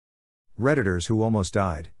Redditors who almost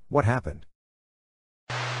died, what happened?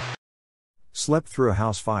 Slept through a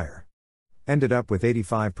house fire. Ended up with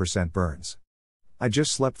 85% burns. I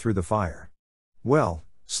just slept through the fire. Well,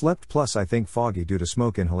 slept plus I think foggy due to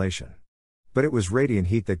smoke inhalation. But it was radiant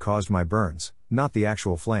heat that caused my burns, not the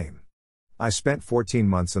actual flame. I spent 14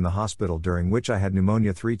 months in the hospital during which I had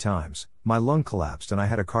pneumonia 3 times, my lung collapsed and I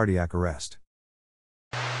had a cardiac arrest.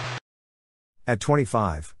 At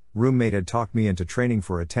 25, roommate had talked me into training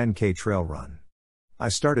for a 10K trail run. I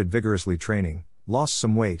started vigorously training, lost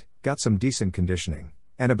some weight, got some decent conditioning,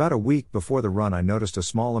 and about a week before the run I noticed a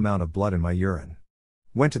small amount of blood in my urine.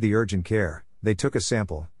 Went to the urgent care, they took a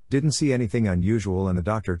sample, didn't see anything unusual and the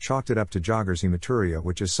doctor chalked it up to jogger's hematuria,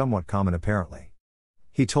 which is somewhat common apparently.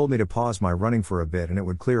 He told me to pause my running for a bit and it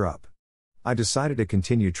would clear up. I decided to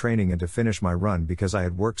continue training and to finish my run because I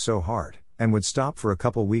had worked so hard, and would stop for a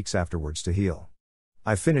couple weeks afterwards to heal.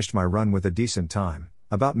 I finished my run with a decent time,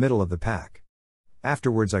 about middle of the pack.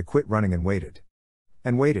 Afterwards I quit running and waited.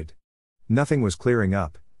 And waited. Nothing was clearing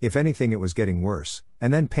up, if anything it was getting worse,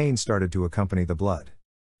 and then pain started to accompany the blood.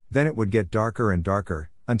 Then it would get darker and darker,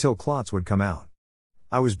 until clots would come out.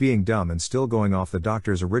 I was being dumb and still going off the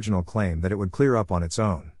doctor's original claim that it would clear up on its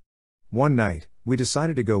own. One night, we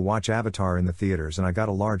decided to go watch Avatar in the theaters and I got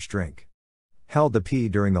a large drink. Held the pee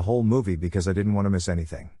during the whole movie because I didn't want to miss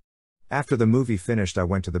anything. After the movie finished I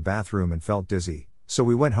went to the bathroom and felt dizzy, so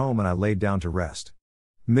we went home and I laid down to rest.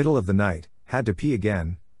 Middle of the night, had to pee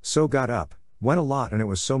again, so got up, went a lot and it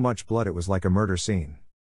was so much blood it was like a murder scene.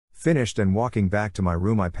 Finished and walking back to my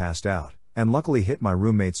room I passed out, and luckily hit my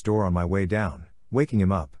roommate's door on my way down, waking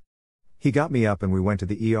him up. He got me up and we went to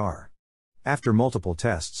the ER. After multiple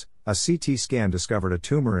tests, a CT scan discovered a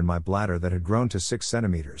tumor in my bladder that had grown to 6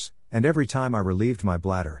 centimeters, and every time I relieved my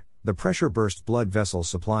bladder, the pressure burst blood vessels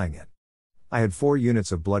supplying it. I had 4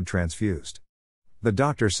 units of blood transfused. The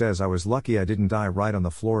doctor says I was lucky I didn't die right on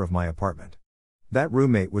the floor of my apartment. That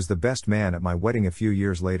roommate was the best man at my wedding a few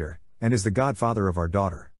years later, and is the godfather of our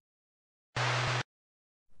daughter.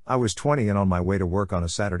 I was 20 and on my way to work on a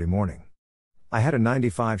Saturday morning. I had a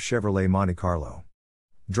 95 Chevrolet Monte Carlo.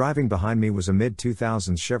 Driving behind me was a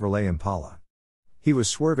mid-2000s Chevrolet Impala. He was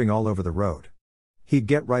swerving all over the road. He'd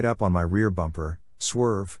get right up on my rear bumper,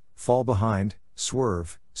 swerve, fall behind,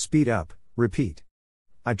 swerve, speed up, repeat.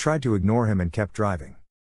 I tried to ignore him and kept driving.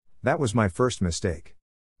 That was my first mistake.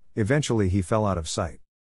 Eventually he fell out of sight.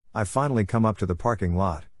 I finally come up to the parking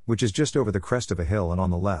lot, which is just over the crest of a hill and on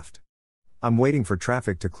the left. I'm waiting for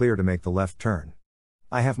traffic to clear to make the left turn.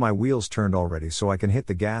 I have my wheels turned already so I can hit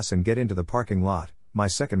the gas and get into the parking lot, my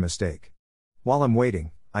second mistake. While I'm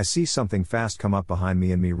waiting, I see something fast come up behind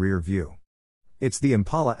me in my rear view. It's the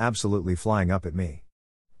Impala absolutely flying up at me.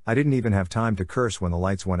 I didn't even have time to curse when the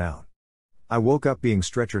lights went out. I woke up being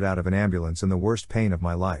stretchered out of an ambulance in the worst pain of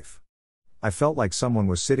my life. I felt like someone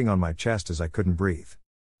was sitting on my chest as I couldn't breathe.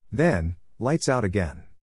 Then, lights out again.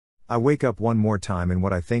 I wake up one more time in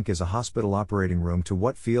what I think is a hospital operating room to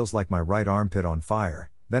what feels like my right armpit on fire,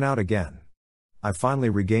 then out again. I finally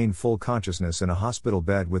regain full consciousness in a hospital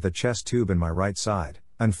bed with a chest tube in my right side,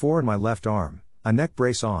 and 4 in my left arm, a neck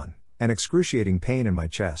brace on, and excruciating pain in my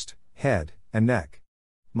chest, head, and neck.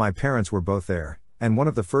 My parents were both there, and one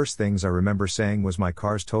of the first things I remember saying was my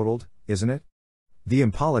car's totaled, isn't it? The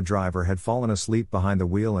Impala driver had fallen asleep behind the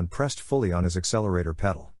wheel and pressed fully on his accelerator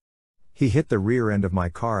pedal. He hit the rear end of my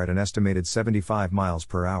car at an estimated 75 miles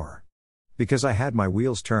per hour. Because I had my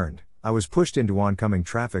wheels turned, I was pushed into oncoming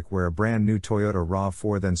traffic where a brand new Toyota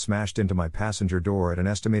RAV4 then smashed into my passenger door at an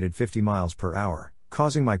estimated 50 miles per hour,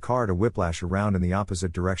 causing my car to whiplash around in the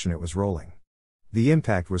opposite direction it was rolling. The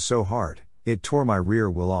impact was so hard, it tore my rear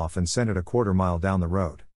wheel off and sent it a quarter mile down the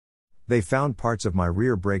road. They found parts of my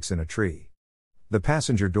rear brakes in a tree. The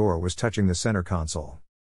passenger door was touching the center console.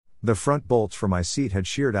 The front bolts for my seat had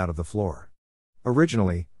sheared out of the floor.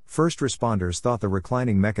 Originally, first responders thought the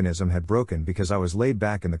reclining mechanism had broken because I was laid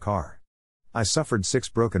back in the car. I suffered 6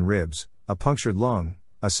 broken ribs, a punctured lung,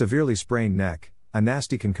 a severely sprained neck, a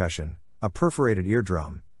nasty concussion, a perforated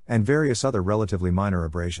eardrum, and various other relatively minor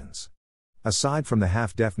abrasions. Aside from the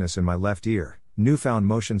half-deafness in my left ear, newfound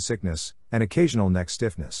motion sickness, and occasional neck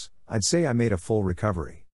stiffness, I'd say I made a full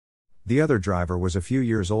recovery. The other driver was a few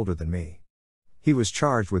years older than me. He was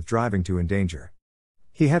charged with driving to endanger.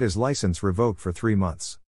 He had his license revoked for 3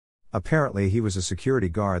 months. Apparently he was a security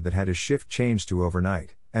guard that had his shift changed to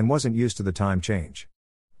overnight, and wasn't used to the time change.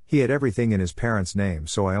 He had everything in his parents' name,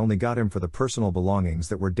 so I only got him for the personal belongings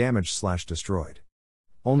that were damaged/destroyed.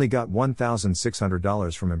 Only got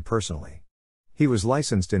 $1,600 from him personally. He was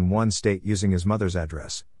licensed in one state using his mother's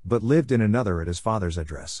address, but lived in another at his father's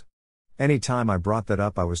address. Any time I brought that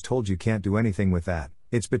up I was told you can't do anything with that,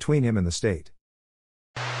 It's between him and the state.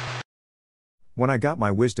 When I got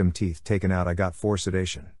my wisdom teeth taken out, I got 4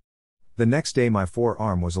 sedation. The next day my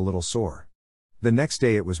forearm was a little sore. The next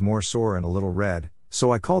day it was more sore and a little red,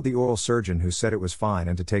 so I called the oral surgeon, who said it was fine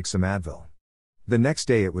and to take some Advil. The next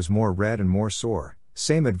day it was more red and more sore,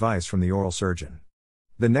 same advice from the oral surgeon.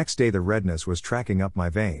 The next day the redness was tracking up my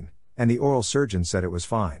vein, and the oral surgeon said it was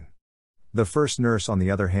fine. The first nurse, on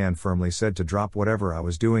the other hand, firmly said to drop whatever I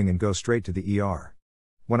was doing and go straight to the ER.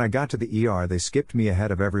 When I got to the ER, they skipped me ahead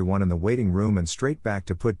of everyone in the waiting room and straight back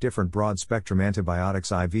to put different broad-spectrum antibiotics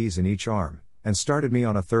IVs in each arm, and started me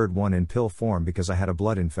on a third one in pill form because I had a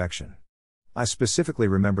blood infection. I specifically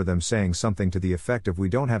remember them saying something to the effect of, "We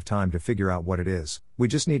don't have time to figure out what it is, we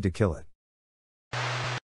just need to kill it."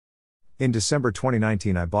 In December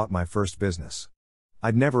 2019 I bought my first business.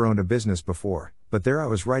 I'd never owned a business before, but there I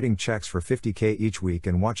was writing checks for $50K each week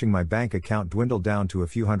and watching my bank account dwindle down to a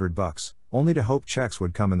few $100, only to hope checks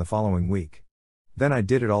would come in the following week. Then I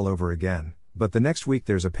did it all over again, but the next week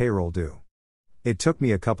there's a payroll due. It took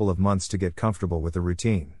me a couple of months to get comfortable with the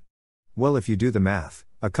routine. Well, if you do the math,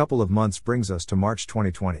 a couple of months brings us to March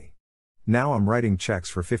 2020. Now I'm writing checks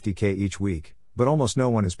for $50K each week, but almost no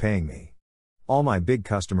one is paying me. All my big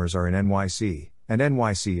customers are in NYC, and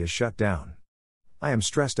NYC is shut down. I am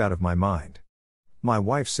stressed out of my mind. My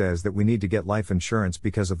wife says that we need to get life insurance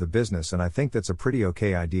because of the business, and I think that's a pretty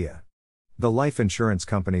okay idea. The life insurance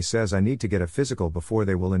company says I need to get a physical before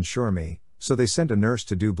they will insure me, so they sent a nurse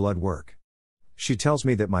to do blood work. She tells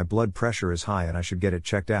me that my blood pressure is high and I should get it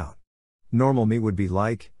checked out. Normal me would be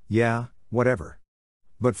like, yeah, whatever.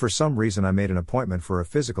 But for some reason I made an appointment for a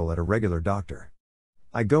physical at a regular doctor.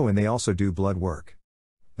 I go and they also do blood work.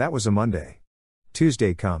 That was a Monday.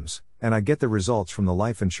 Tuesday comes, and I get the results from the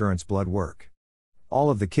life insurance blood work. All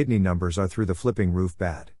of the kidney numbers are through the flipping roof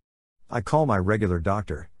bad. I call my regular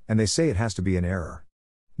doctor, and they say it has to be an error.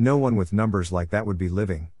 No one with numbers like that would be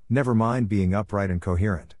living, never mind being upright and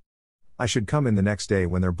coherent. I should come in the next day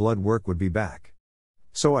when their blood work would be back.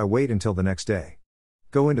 So I wait until the next day.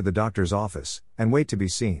 Go into the doctor's office, and wait to be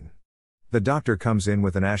seen. The doctor comes in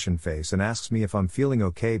with an ashen face and asks me if I'm feeling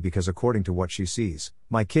okay because according to what she sees,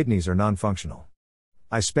 my kidneys are non-functional.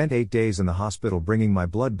 I spent 8 days in the hospital bringing my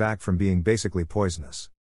blood back from being basically poisonous.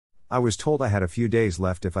 I was told I had a few days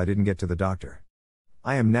left if I didn't get to the doctor.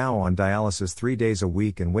 I am now on dialysis 3 days a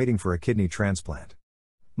week and waiting for a kidney transplant.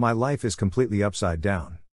 My life is completely upside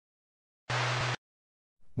down.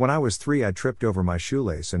 When I was 3, I tripped over my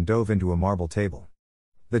shoelace and dove into a marble table.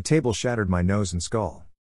 The table shattered my nose and skull.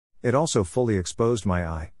 It also fully exposed my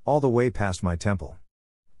eye, all the way past my temple.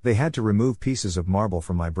 They had to remove pieces of marble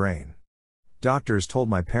from my brain. Doctors told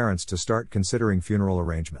my parents to start considering funeral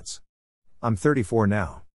arrangements. I'm 34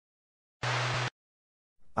 now.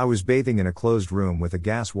 I was bathing in a closed room with a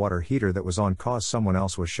gas water heater that was on cause someone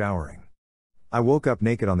else was showering. I woke up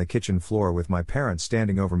naked on the kitchen floor with my parents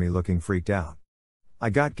standing over me looking freaked out.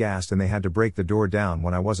 I got gassed and they had to break the door down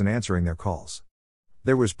when I wasn't answering their calls.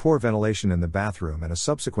 There was poor ventilation in the bathroom and a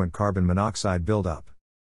subsequent carbon monoxide buildup.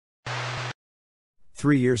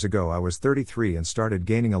 3 years ago I was 33 and started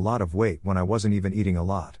gaining a lot of weight when I wasn't even eating a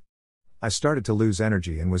lot. I started to lose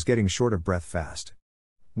energy and was getting short of breath fast.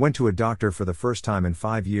 Went to a doctor for the first time in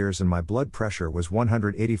 5 years and my blood pressure was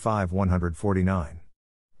 185/149.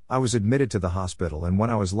 I was admitted to the hospital and when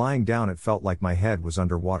I was lying down it felt like my head was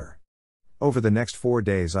underwater. Over the next 4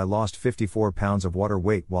 days I lost 54 pounds of water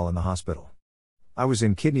weight while in the hospital. I was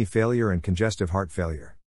in kidney failure and congestive heart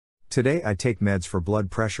failure. Today I take meds for blood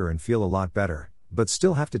pressure and feel a lot better, but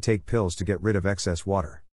still have to take pills to get rid of excess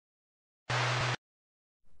water.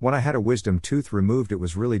 When I had a wisdom tooth removed it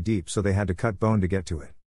was really deep so they had to cut bone to get to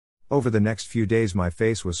it. Over the next few days my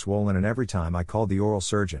face was swollen and every time I called the oral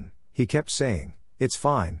surgeon, he kept saying, "It's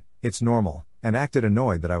fine, it's normal," and acted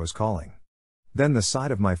annoyed that I was calling. Then the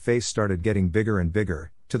side of my face started getting bigger and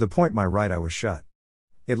bigger, to the point my right eye was shut.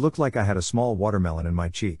 It looked like I had a small watermelon in my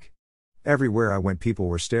cheek. Everywhere I went people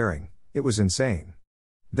were staring, it was insane.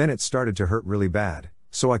 Then it started to hurt really bad,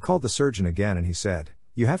 so I called the surgeon again and he said,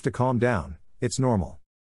 "You have to calm down, it's normal."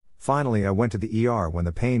 Finally I went to the ER when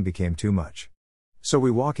the pain became too much. So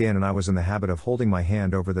we walk in and I was in the habit of holding my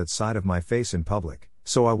hand over that side of my face in public,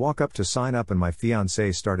 so I walk up to sign up and my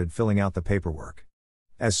fiancée started filling out the paperwork.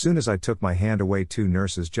 As soon as I took my hand away 2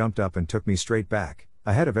 nurses jumped up and took me straight back,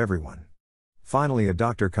 ahead of everyone. Finally a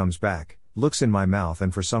doctor comes back, looks in my mouth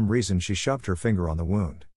and for some reason she shoved her finger on the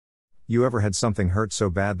wound. You ever had something hurt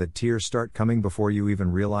so bad that tears start coming before you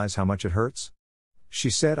even realize how much it hurts?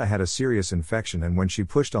 She said I had a serious infection and when she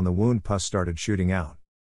pushed on the wound pus started shooting out.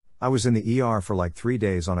 I was in the ER for like 3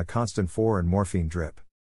 days on a constant 4 and morphine drip.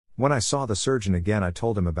 When I saw the surgeon again I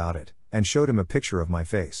told him about it, and showed him a picture of my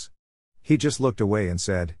face. He just looked away and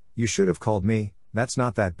said, "You should have called me, that's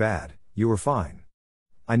not that bad, you were fine."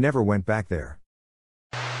 I never went back there.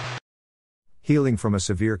 Healing from a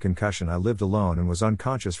severe concussion, I lived alone and was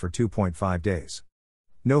unconscious for 2.5 days.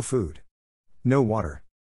 No food. No water.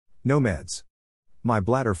 No meds. My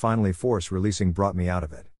bladder finally force releasing brought me out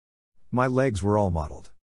of it. My legs were all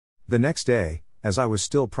mottled. The next day, as I was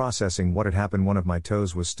still processing what had happened, one of my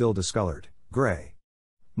toes was still discolored, gray.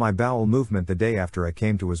 My bowel movement the day after I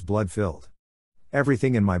came to was blood-filled.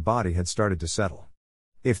 Everything in my body had started to settle.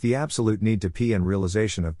 If the absolute need to pee and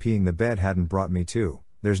realization of peeing the bed hadn't brought me to,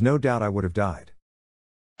 there's no doubt I would have died.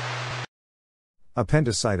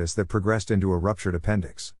 Appendicitis that progressed into a ruptured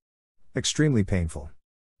appendix. Extremely painful.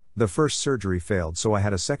 The first surgery failed, so I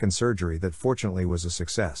had a second surgery that fortunately was a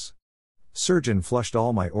success. Surgeon flushed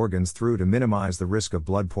all my organs through to minimize the risk of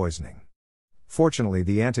blood poisoning. Fortunately,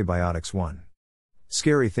 the antibiotics won.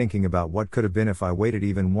 Scary thinking about what could have been if I waited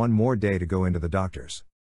even one more day to go into the doctors.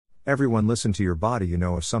 Everyone, listen to your body, you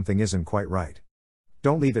know if something isn't quite right.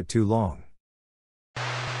 Don't leave it too long.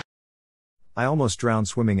 I almost drowned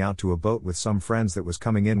swimming out to a boat with some friends that was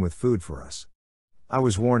coming in with food for us. I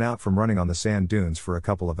was worn out from running on the sand dunes for a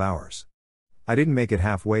couple of hours. I didn't make it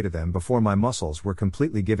halfway to them before my muscles were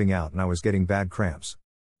completely giving out and I was getting bad cramps.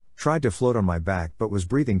 Tried to float on my back but was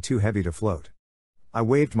breathing too heavy to float. I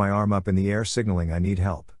waved my arm up in the air signaling I need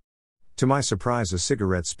help. To my surprise, a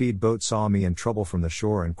cigarette speedboat saw me in trouble from the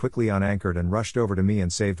shore and quickly unanchored and rushed over to me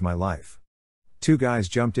and saved my life. 2 guys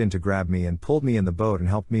jumped in to grab me and pulled me in the boat and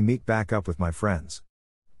helped me meet back up with my friends.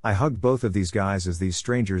 I hugged both of these guys as these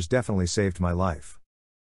strangers definitely saved my life.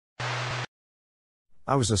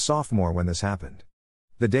 I was a sophomore when this happened.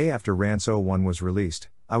 The day after Rance 01 was released,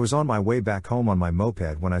 I was on my way back home on my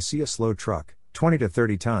moped when I see a slow truck, 20 to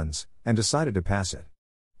 30 tons, and decided to pass it.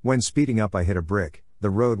 When speeding up, I hit a brick. The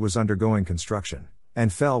road was undergoing construction,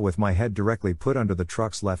 and fell with my head directly put under the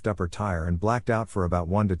truck's left upper tire and blacked out for about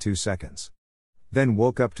 1 to 2 seconds. Then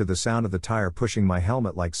woke up to the sound of the tire pushing my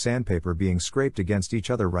helmet like sandpaper being scraped against each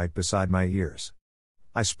other right beside my ears.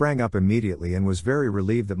 I sprang up immediately and was very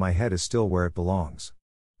relieved that my head is still where it belongs.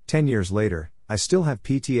 10 years later, I still have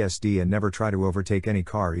PTSD and never try to overtake any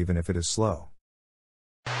car even if it is slow.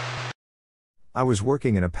 I was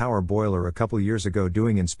working in a power boiler a couple years ago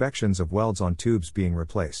doing inspections of welds on tubes being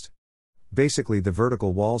replaced. Basically, the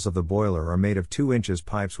vertical walls of the boiler are made of 2 inches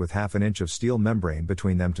pipes with half an inch of steel membrane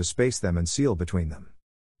between them to space them and seal between them.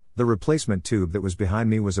 The replacement tube that was behind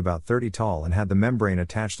me was about 30 tall and had the membrane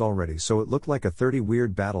attached already, so it looked like a 30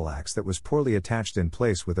 weird battle axe that was poorly attached in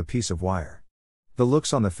place with a piece of wire. The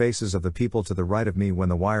looks on the faces of the people to the right of me when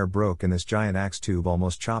the wire broke and this giant axe tube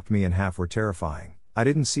almost chopped me in half were terrifying. I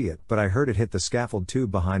didn't see it, but I heard it hit the scaffold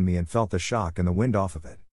tube behind me and felt the shock and the wind off of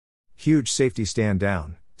it. Huge safety stand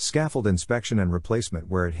down, scaffold inspection and replacement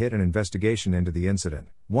where it hit and investigation into the incident.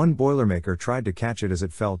 One boilermaker tried to catch it as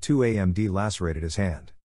it fell. 2 AMD lacerated his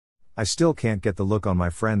hand. I still can't get the look on my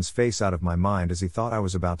friend's face out of my mind as he thought I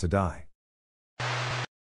was about to die.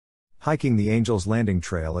 Hiking the Angels Landing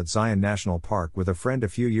Trail at Zion National Park with a friend a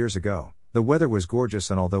few years ago. The weather was gorgeous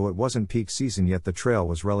and although it wasn't peak season yet, the trail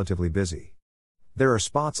was relatively busy. There are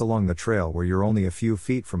spots along the trail where you're only a few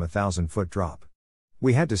feet from a 1,000-foot drop.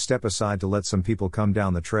 We had to step aside to let some people come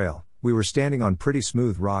down the trail. We were standing on pretty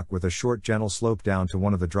smooth rock with a short gentle slope down to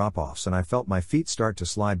one of the drop-offs and I felt my feet start to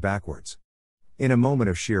slide backwards. In a moment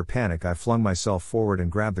of sheer panic, I flung myself forward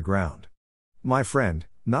and grabbed the ground. My friend,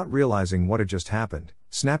 not realizing what had just happened,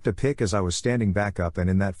 snapped a pic as I was standing back up, and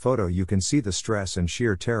in that photo you can see the stress and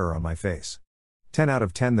sheer terror on my face. 10 out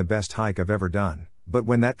of 10 the best hike I've ever done, but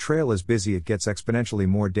when that trail is busy it gets exponentially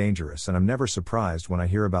more dangerous and I'm never surprised when I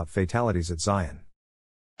hear about fatalities at Zion.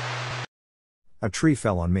 A tree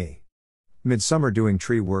fell on me. Midsummer doing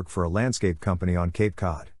tree work for a landscape company on Cape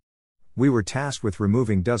Cod. We were tasked with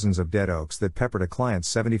removing dozens of dead oaks that peppered a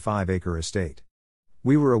client's 75-acre estate.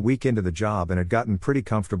 We were a week into the job and had gotten pretty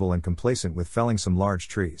comfortable and complacent with felling some large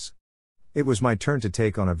trees. It was my turn to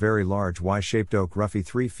take on a very large Y-shaped oak roughly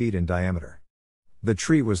 3 feet in diameter. The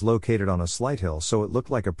tree was located on a slight hill, so it looked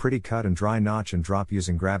like a pretty cut and dry notch and drop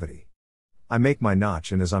using gravity. I make my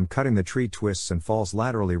notch and as I'm cutting the tree twists and falls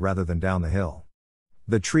laterally rather than down the hill.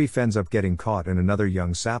 The tree ends up getting caught in another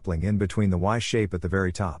young sapling in between the Y shape at the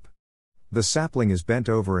very top. The sapling is bent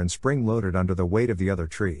over and spring-loaded under the weight of the other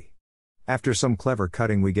tree. After some clever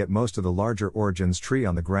cutting we get most of the larger origins tree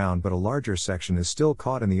on the ground, but a larger section is still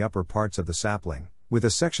caught in the upper parts of the sapling, with a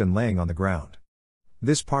section laying on the ground.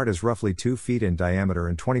 This part is roughly 2 feet in diameter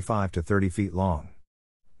and 25 to 30 feet long.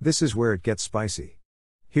 This is where it gets spicy.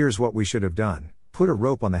 Here's what we should have done: put a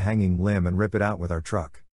rope on the hanging limb and rip it out with our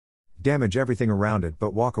truck. damage everything around it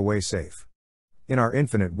but walk away safe. In our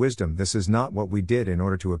infinite wisdom, this is not what we did in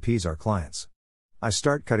order to appease our clients. I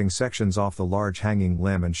start cutting sections off the large hanging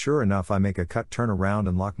limb, and sure enough I make a cut, turn around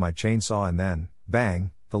and lock my chainsaw, and then,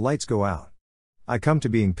 bang, the lights go out. I come to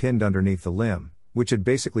being pinned underneath the limb, which had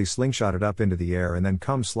basically slingshotted up into the air and then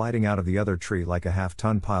come sliding out of the other tree like a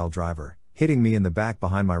half-ton pile driver, hitting me in the back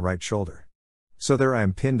behind my right shoulder. So there I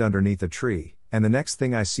am pinned underneath a tree, and the next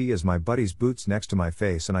thing I see is my buddy's boots next to my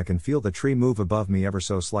face, and I can feel the tree move above me ever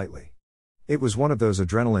so slightly. It was one of those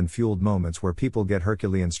adrenaline-fueled moments where people get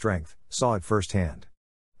Herculean strength, saw it firsthand.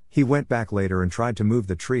 He went back later and tried to move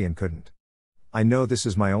the tree and couldn't. I know this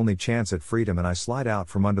is my only chance at freedom, and I slide out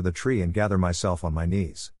from under the tree and gather myself on my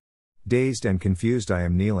knees. Dazed and confused I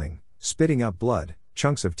am kneeling, spitting up blood,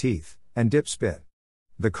 chunks of teeth, and dip spit.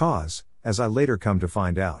 The cause, as I later come to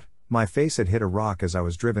find out, my face had hit a rock as I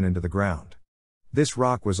was driven into the ground. This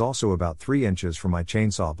rock was also about 3 inches from my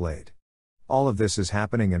chainsaw blade. All of this is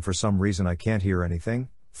happening, and for some reason I can't hear anything.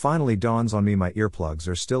 Finally dawns on me my earplugs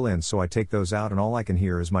are still in, so I take those out and all I can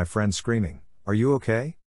hear is my friend screaming, "Are you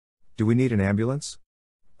okay? Do we need an ambulance?"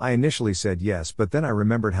 I initially said yes, but then I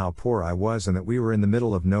remembered how poor I was and that we were in the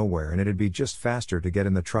middle of nowhere and it'd be just faster to get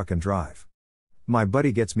in the truck and drive. My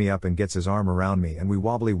buddy gets me up and gets his arm around me, and we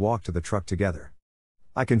wobbly walk to the truck together.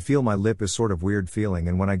 I can feel my lip is sort of weird feeling,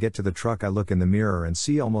 and when I get to the truck I look in the mirror and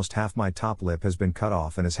see almost half my top lip has been cut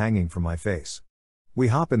off and is hanging from my face. We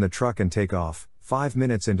hop in the truck and take off. 5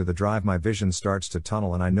 minutes into the drive my vision starts to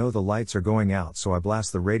tunnel and I know the lights are going out, so I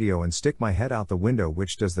blast the radio and stick my head out the window,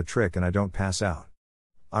 which does the trick and I don't pass out.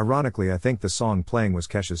 Ironically, I think the song playing was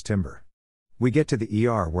Kesha's Timber. We get to the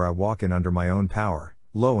ER where I walk in under my own power.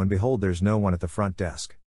 Lo and behold, there's no one at the front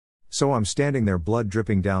desk. So I'm standing there, blood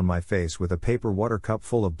dripping down my face, with a paper water cup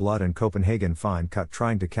full of blood and Copenhagen fine cut,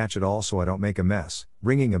 trying to catch it all so I don't make a mess,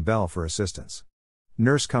 ringing a bell for assistance.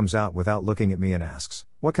 Nurse comes out without looking at me and asks,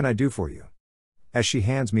 "What can I do for you?" as she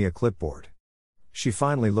hands me a clipboard. She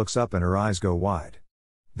finally looks up and her eyes go wide.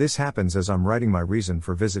 This happens as I'm writing my reason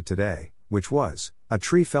for visit today, which was, a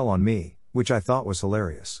tree fell on me, which I thought was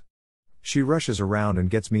hilarious. She rushes around and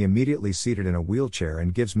gets me immediately seated in a wheelchair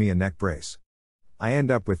and gives me a neck brace. I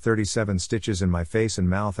end up with 37 stitches in my face and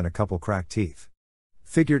mouth and a couple cracked teeth.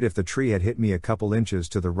 Figured if the tree had hit me a couple inches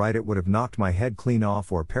to the right it would have knocked my head clean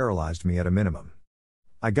off or paralyzed me at a minimum.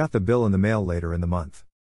 I got the bill in the mail later in the month.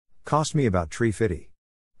 Cost me about $350.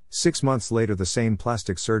 6 months later the same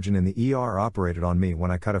plastic surgeon in the ER operated on me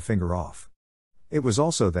when I cut a finger off. It was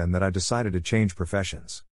also then that I decided to change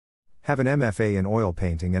professions. Have an MFA in oil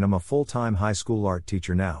painting and I'm a full-time high school art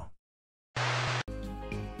teacher now.